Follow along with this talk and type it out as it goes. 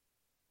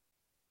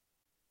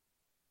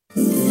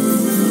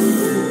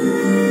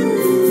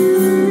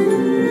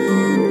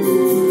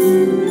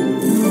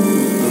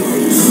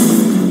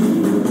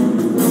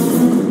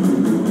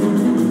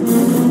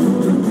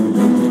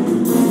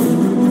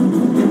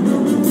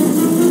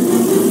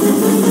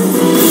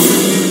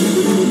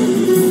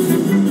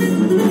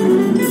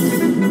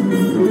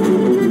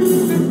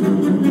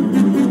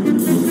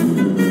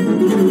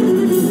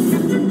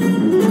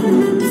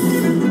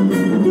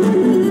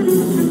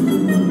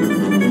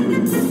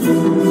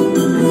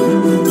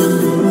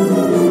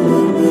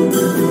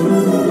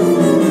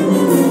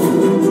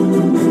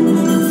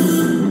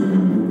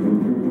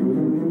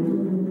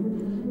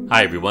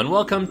Hi everyone,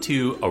 welcome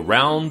to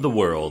Around the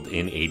World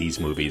in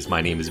 80s Movies.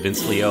 My name is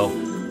Vince Leo.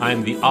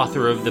 I'm the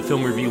author of the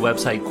film review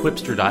website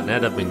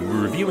Quipster.net. I've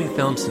been reviewing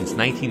films since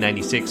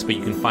 1996, but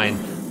you can find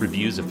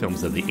reviews of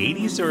films of the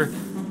 80s or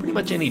pretty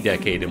much any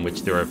decade in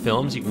which there are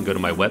films. You can go to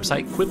my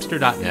website,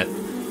 Quipster.net,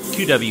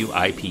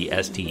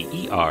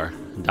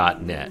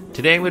 QWIPSTER.net.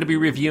 Today I'm going to be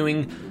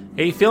reviewing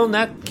a film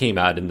that came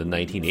out in the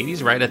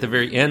 1980s, right at the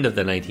very end of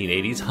the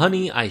 1980s,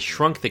 Honey, I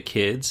Shrunk the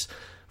Kids.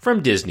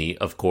 From Disney,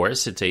 of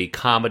course. It's a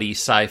comedy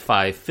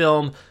sci-fi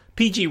film,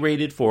 PG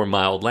rated for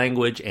mild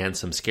language and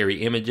some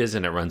scary images,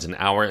 and it runs an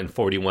hour and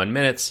 41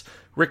 minutes.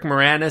 Rick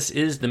Moranis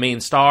is the main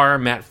star.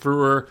 Matt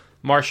Frewer,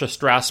 Marcia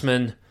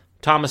Strassman,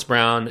 Thomas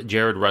Brown,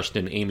 Jared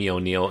Rushton, Amy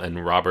O'Neill,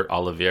 and Robert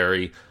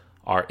Oliveri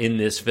are in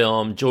this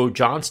film. Joe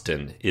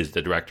Johnston is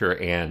the director,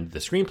 and the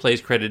screenplay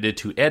is credited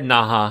to Ed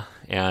Naha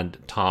and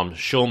Tom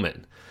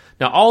Schulman.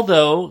 Now,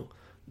 although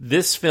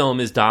this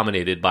film is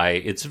dominated by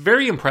its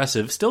very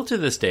impressive, still to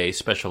this day,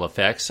 special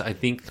effects, I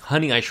think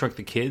Honey, I Shrunk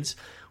the Kids,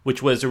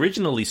 which was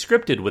originally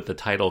scripted with the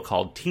title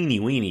called Teeny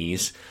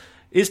Weenies,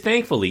 is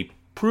thankfully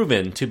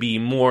proven to be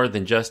more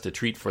than just a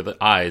treat for the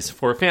eyes.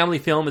 For a family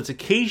film, it's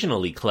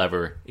occasionally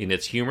clever in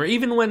its humor.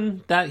 Even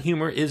when that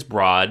humor is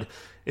broad,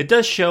 it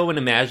does show an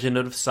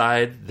imaginative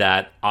side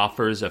that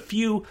offers a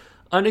few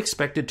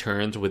unexpected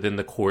turns within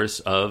the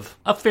course of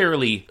a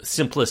fairly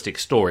simplistic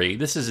story.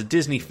 This is a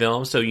Disney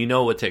film, so you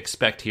know what to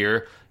expect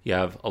here. You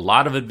have a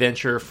lot of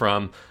adventure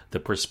from the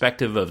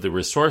perspective of the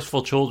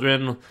resourceful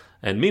children,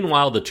 and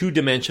meanwhile, the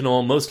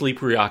two-dimensional, mostly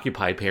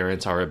preoccupied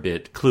parents are a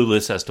bit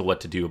clueless as to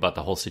what to do about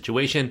the whole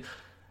situation.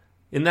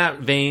 In that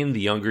vein, the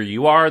younger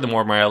you are, the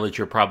more mileage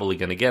you're probably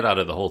going to get out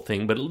of the whole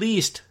thing, but at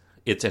least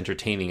it's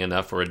entertaining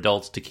enough for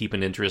adults to keep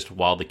an interest,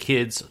 while the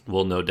kids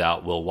will no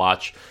doubt will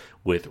watch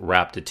with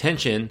rapt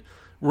attention.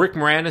 Rick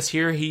Moranis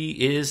here,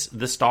 he is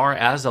the star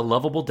as a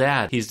lovable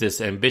dad. He's this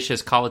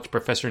ambitious college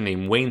professor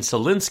named Wayne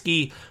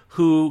Szalinski,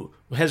 who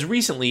has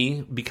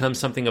recently become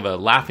something of a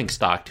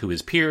laughingstock to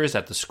his peers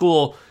at the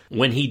school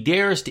when he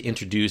dares to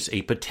introduce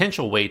a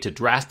potential way to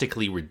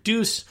drastically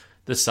reduce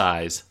the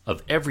size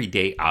of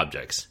everyday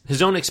objects.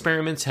 His own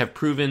experiments have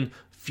proven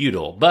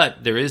futile,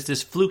 but there is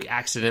this fluke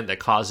accident that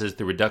causes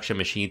the reduction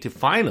machine to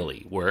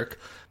finally work.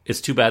 It's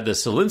too bad the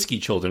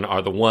Szalinski children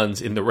are the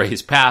ones in the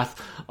raised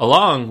path,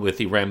 along with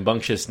the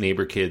rambunctious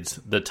neighbor kids,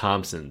 the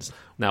Thompsons.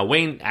 Now,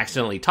 Wayne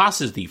accidentally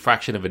tosses the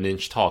fraction of an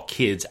inch tall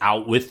kids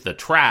out with the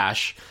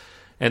trash,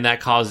 and that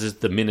causes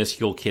the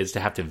miniscule kids to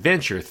have to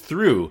venture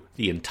through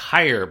the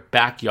entire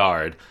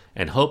backyard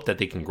and hope that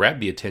they can grab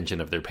the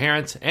attention of their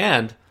parents,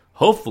 and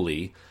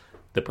hopefully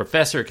the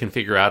professor can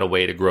figure out a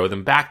way to grow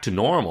them back to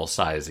normal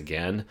size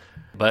again.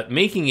 But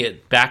making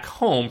it back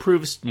home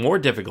proves more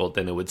difficult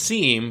than it would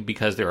seem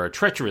because there are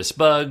treacherous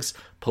bugs,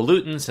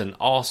 pollutants, and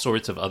all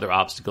sorts of other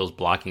obstacles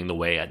blocking the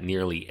way at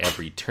nearly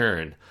every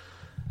turn.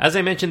 As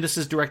I mentioned, this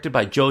is directed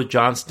by Joe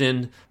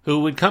Johnston,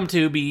 who would come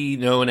to be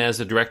known as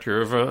the director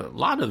of a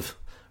lot of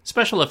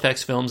special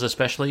effects films,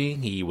 especially.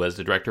 He was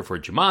the director for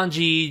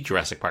Jumanji,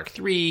 Jurassic Park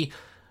 3,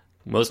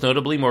 most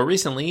notably, more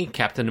recently,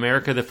 Captain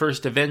America: The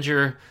First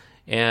Avenger,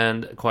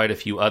 and quite a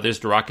few others.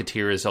 The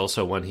Rocketeer is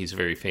also one he's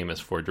very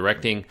famous for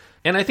directing.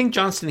 And I think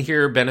Johnston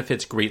here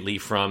benefits greatly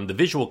from the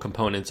visual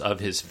components of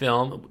his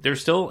film. They're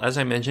still, as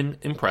I mentioned,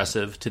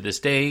 impressive to this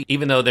day.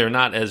 Even though they're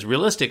not as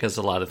realistic as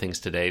a lot of things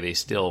today, they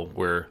still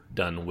were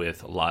done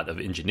with a lot of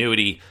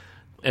ingenuity.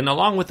 And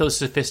along with those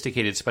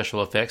sophisticated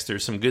special effects,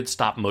 there's some good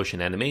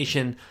stop-motion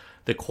animation,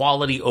 the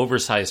quality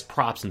oversized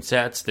props and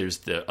sets. There's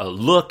a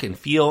look and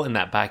feel in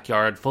that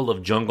backyard full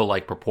of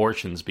jungle-like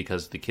proportions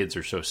because the kids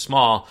are so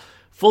small,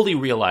 fully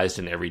realized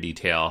in every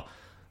detail.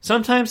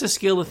 Sometimes the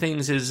scale of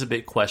things is a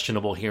bit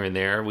questionable here and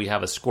there. We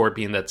have a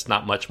scorpion that's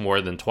not much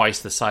more than twice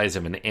the size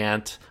of an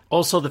ant.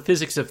 Also, the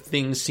physics of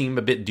things seem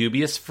a bit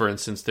dubious. For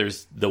instance,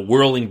 there's the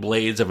whirling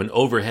blades of an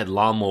overhead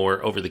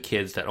lawnmower over the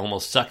kids that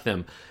almost suck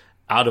them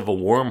out of a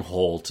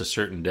wormhole to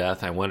certain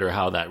death. I wonder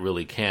how that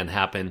really can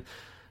happen.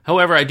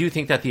 However, I do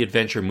think that the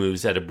adventure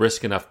moves at a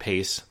brisk enough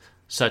pace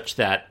such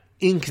that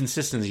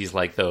inconsistencies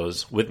like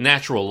those with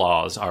natural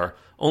laws are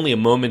only a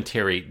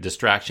momentary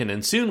distraction,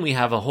 and soon we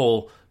have a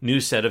whole new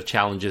set of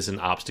challenges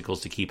and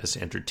obstacles to keep us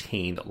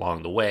entertained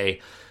along the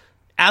way.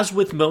 As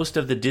with most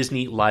of the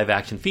Disney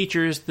live-action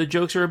features, the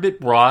jokes are a bit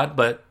broad,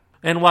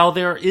 and while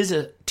there is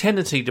a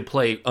tendency to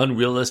play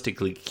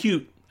unrealistically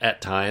cute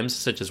at times,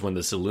 such as when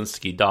the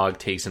Szalinski dog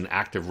takes an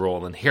active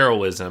role in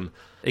heroism,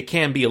 it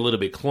can be a little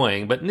bit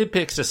cloying. But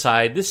nitpicks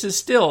aside, this is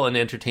still an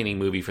entertaining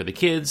movie for the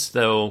kids,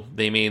 though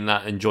they may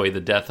not enjoy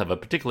the death of a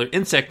particular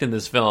insect in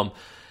this film.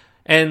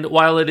 And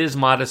while it is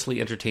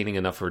modestly entertaining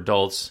enough for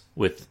adults,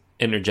 with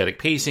energetic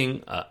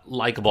pacing, a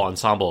likable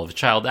ensemble of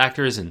child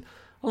actors, and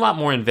a lot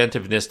more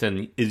inventiveness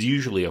than is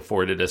usually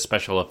afforded a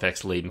special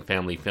effects-laden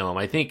family film,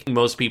 I think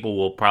most people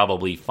will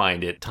probably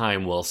find it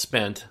time well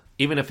spent,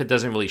 even if it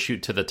doesn't really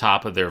shoot to the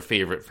top of their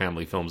favorite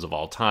family films of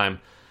all time.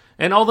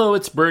 And although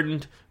it's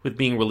burdened with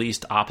being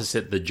released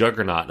opposite the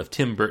juggernaut of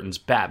Tim Burton's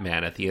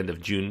Batman at the end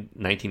of June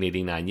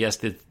 1989, yes,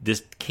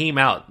 this came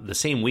out the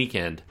same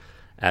weekend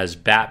as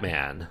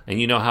Batman. And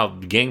you know how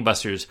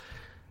gangbusters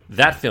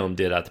that film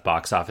did at the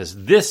box office.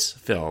 This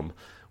film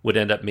would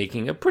end up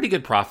making a pretty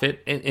good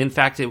profit. In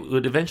fact, it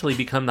would eventually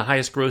become the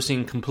highest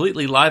grossing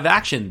completely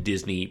live-action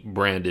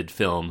Disney-branded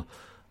film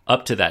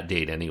up to that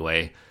date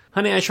anyway.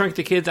 Honey, I Shrunk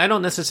the Kids, I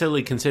don't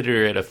necessarily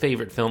consider it a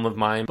favorite film of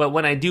mine, but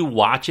when I do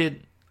watch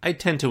it, I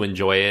tend to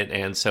enjoy it,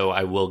 and so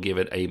I will give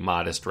it a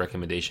modest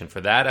recommendation for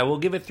that. I will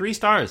give it 3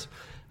 stars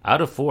out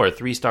of 4.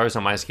 3 stars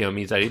on my scale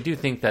means I do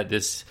think that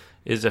this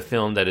is a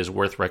film that is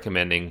worth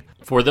recommending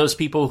for those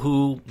people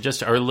who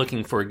just are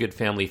looking for a good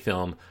family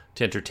film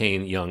to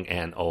entertain young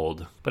and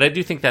old. But I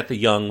do think that the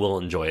young will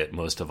enjoy it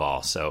most of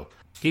all, so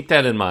keep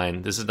that in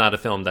mind. This is not a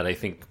film that I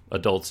think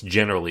adults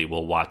generally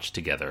will watch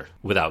together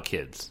without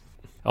kids.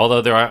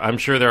 Although I'm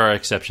sure there are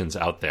exceptions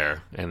out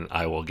there, and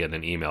I will get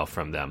an email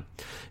from them.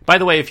 By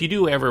the way, if you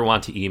do ever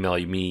want to email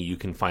me, you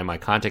can find my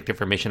contact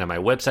information on my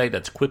website.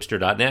 That's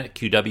quipster.net,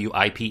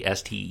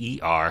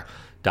 QWIPSTER.net.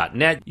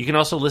 You can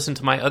also listen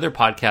to my other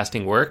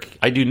podcasting work.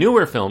 I do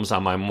newer films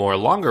on my more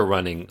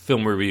longer-running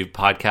film review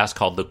podcast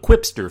called the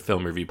Quipster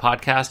Film Review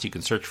Podcast. You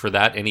can search for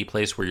that any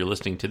place where you're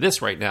listening to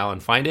this right now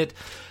and find it.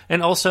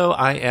 And also,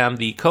 I am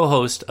the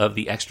co-host of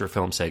the extra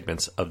film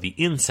segments of the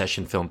In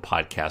Session Film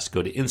Podcast.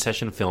 Go to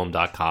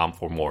InSessionFilm.com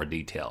for more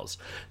details.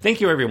 Thank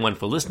you, everyone,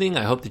 for listening.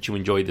 I hope that you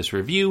enjoyed this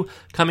review.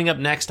 Coming up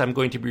next, I'm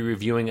going to be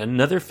reviewing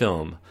another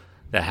film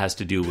that has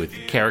to do with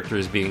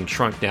characters being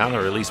shrunk down,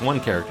 or at least one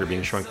character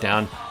being shrunk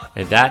down,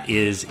 and that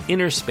is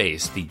Inner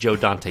Space, the Joe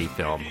Dante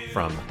film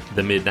from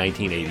the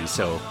mid-1980s.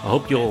 So I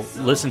hope you'll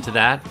listen to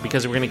that,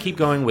 because we're going to keep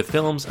going with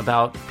films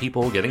about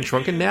people getting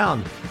shrunken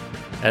down,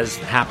 as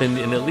happened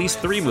in at least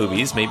 3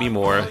 movies, maybe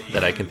more,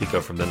 that I can think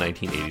of from the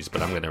 1980s,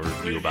 but I'm going to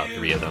review about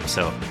 3 of them.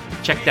 So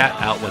check that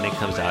out when it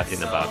comes out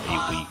in about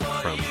a week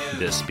from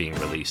this being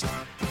released.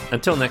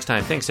 Until next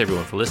time, thanks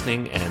everyone for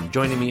listening and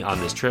joining me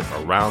on this trip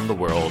around the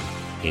world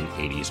in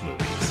 80s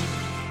movies.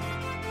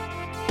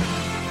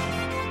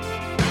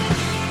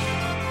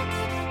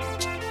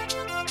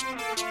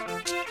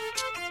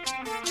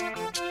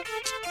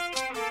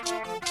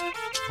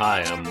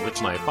 Hi, I'm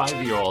with my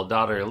 5-year-old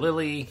daughter,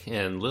 Lily,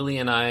 and Lily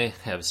and I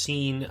have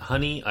seen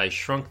Honey, I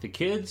Shrunk the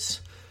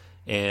Kids.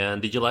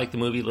 And did you like the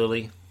movie,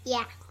 Lily?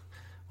 Yeah.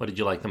 What did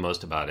you like the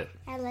most about it?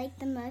 I liked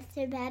the most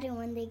about it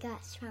when they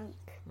got shrunk.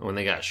 When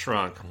they got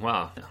shrunk.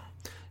 Wow.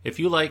 If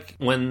you like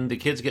When the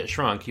Kids Get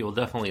Shrunk, you'll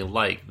definitely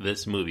like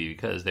this movie,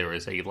 because there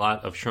is a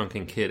lot of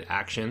shrunken kid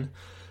action.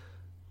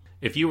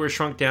 If you were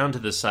shrunk down to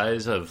the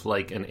size of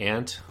like an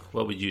ant,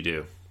 what would you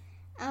do?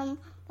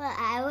 What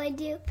I would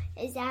do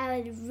is I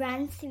would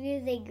run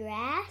through the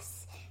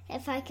grass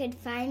if I could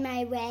find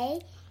my way,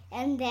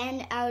 and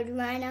then I would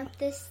run up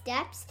the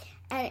steps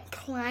and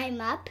climb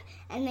up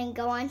and then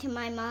go onto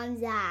my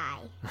mom's eye.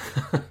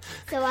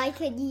 So I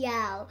could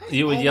yell.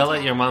 You would yell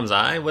at your mom's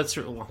eye?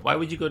 Why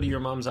would you go to your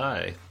mom's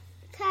eye?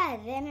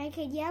 Because then I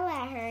could yell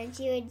at her and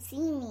she would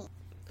see me.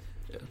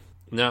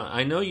 Now,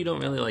 I know you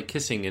don't really like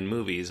kissing in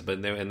movies,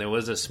 but there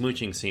was a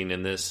smooching scene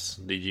in this.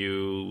 Did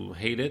you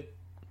hate it?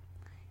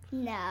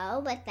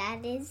 No, but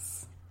that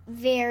is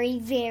very,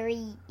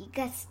 very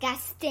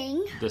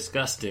disgusting.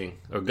 Disgusting.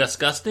 Or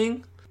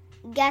gusgusting?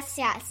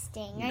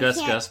 Disgusting.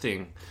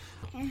 Gusgusting.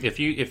 If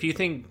you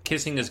think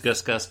kissing is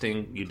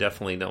disgusting, you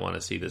definitely don't want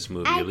to see this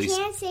movie. I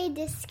can't say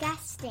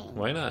disgusting.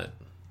 Why not?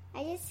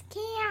 I just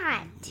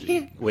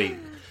can't. Wait,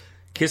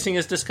 kissing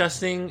is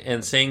disgusting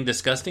and saying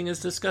disgusting is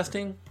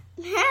disgusting?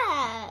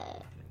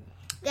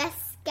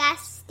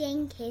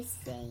 Disgusting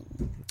kissing.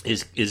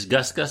 Is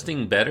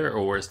gusgusting better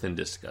or worse than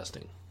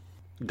disgusting?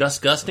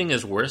 Gusgusting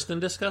is worse than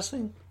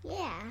disgusting?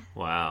 Yeah.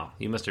 Wow,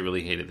 you must have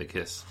really hated the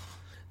kiss.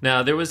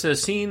 Now, there was a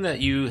scene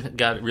that you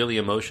got really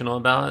emotional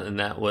about, and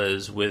that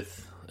was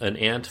with an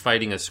ant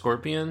fighting a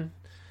scorpion.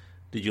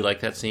 Did you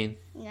like that scene?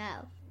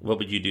 No. What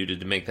would you do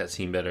to make that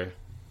scene better?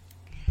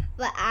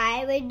 What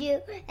I would do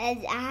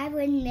is I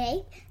would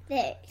make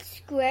the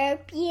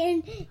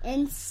scorpion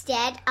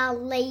instead a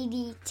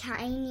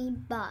tiny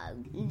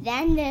bug.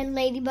 Then the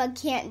ladybug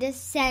can't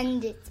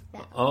descend its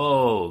back.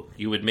 Oh,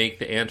 you would make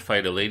the ant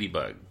fight a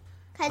ladybug.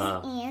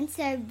 Because ants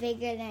are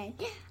bigger than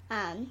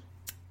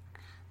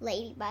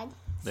ladybugs.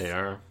 They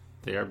are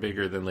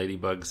bigger than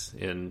ladybugs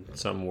in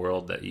some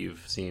world that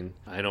you've seen.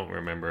 I don't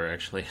remember,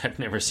 actually. I've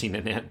never seen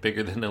an ant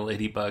bigger than a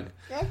ladybug.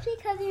 That's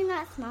because you're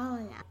not small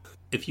enough.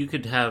 If you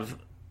could have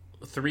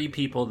 3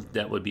 people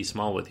that would be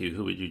small with you,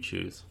 who would you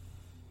choose?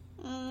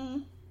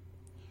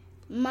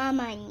 Mom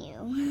and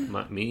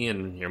you. Me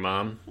and your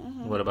mom?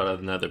 Mm-hmm. What about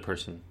another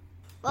person?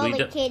 Well,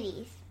 the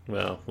kitties.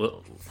 Well,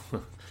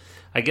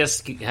 I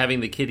guess having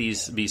the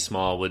kitties be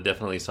small would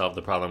definitely solve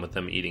the problem with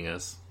them eating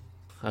us.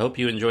 I hope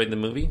you enjoyed the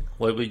movie.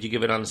 What would you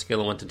give it on a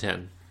scale of 1 to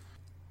 10?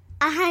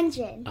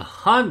 100.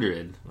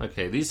 100?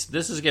 Okay, this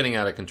is getting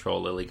out of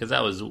control, Lily, because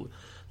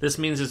this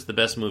means it's the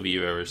best movie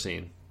you've ever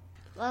seen.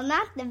 Well,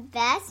 not the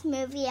best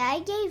movie. I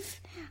gave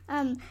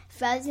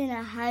Frozen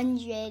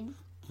 100.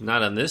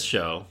 Not on this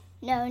show.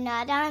 No,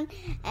 not on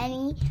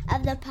any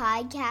of the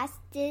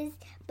podcasts,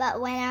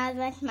 but when I was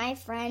with my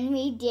friend,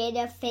 we did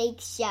a fake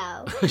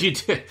show. You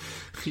did?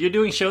 You're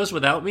doing shows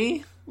without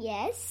me?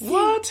 Yes.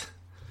 What?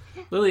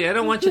 Lily, I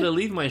don't want you to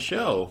leave my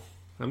show.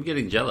 I'm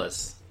getting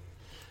jealous.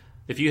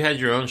 If you had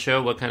your own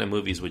show, what kind of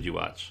movies would you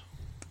watch?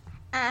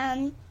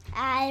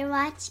 I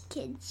watch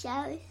kids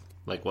shows.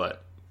 Like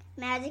what?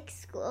 Magic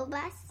School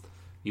Bus.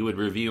 You would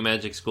review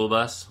Magic School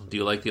Bus? Do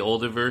you like the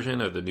older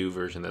version or the new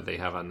version that they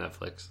have on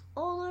Netflix?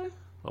 Older.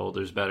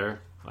 Older's better?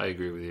 I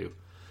agree with you.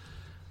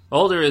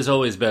 Older is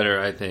always better,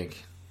 I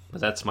think.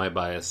 But that's my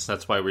bias.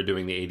 That's why we're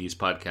doing the 80s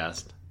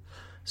podcast.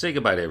 Say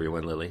goodbye to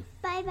everyone, Lily.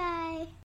 Bye-bye.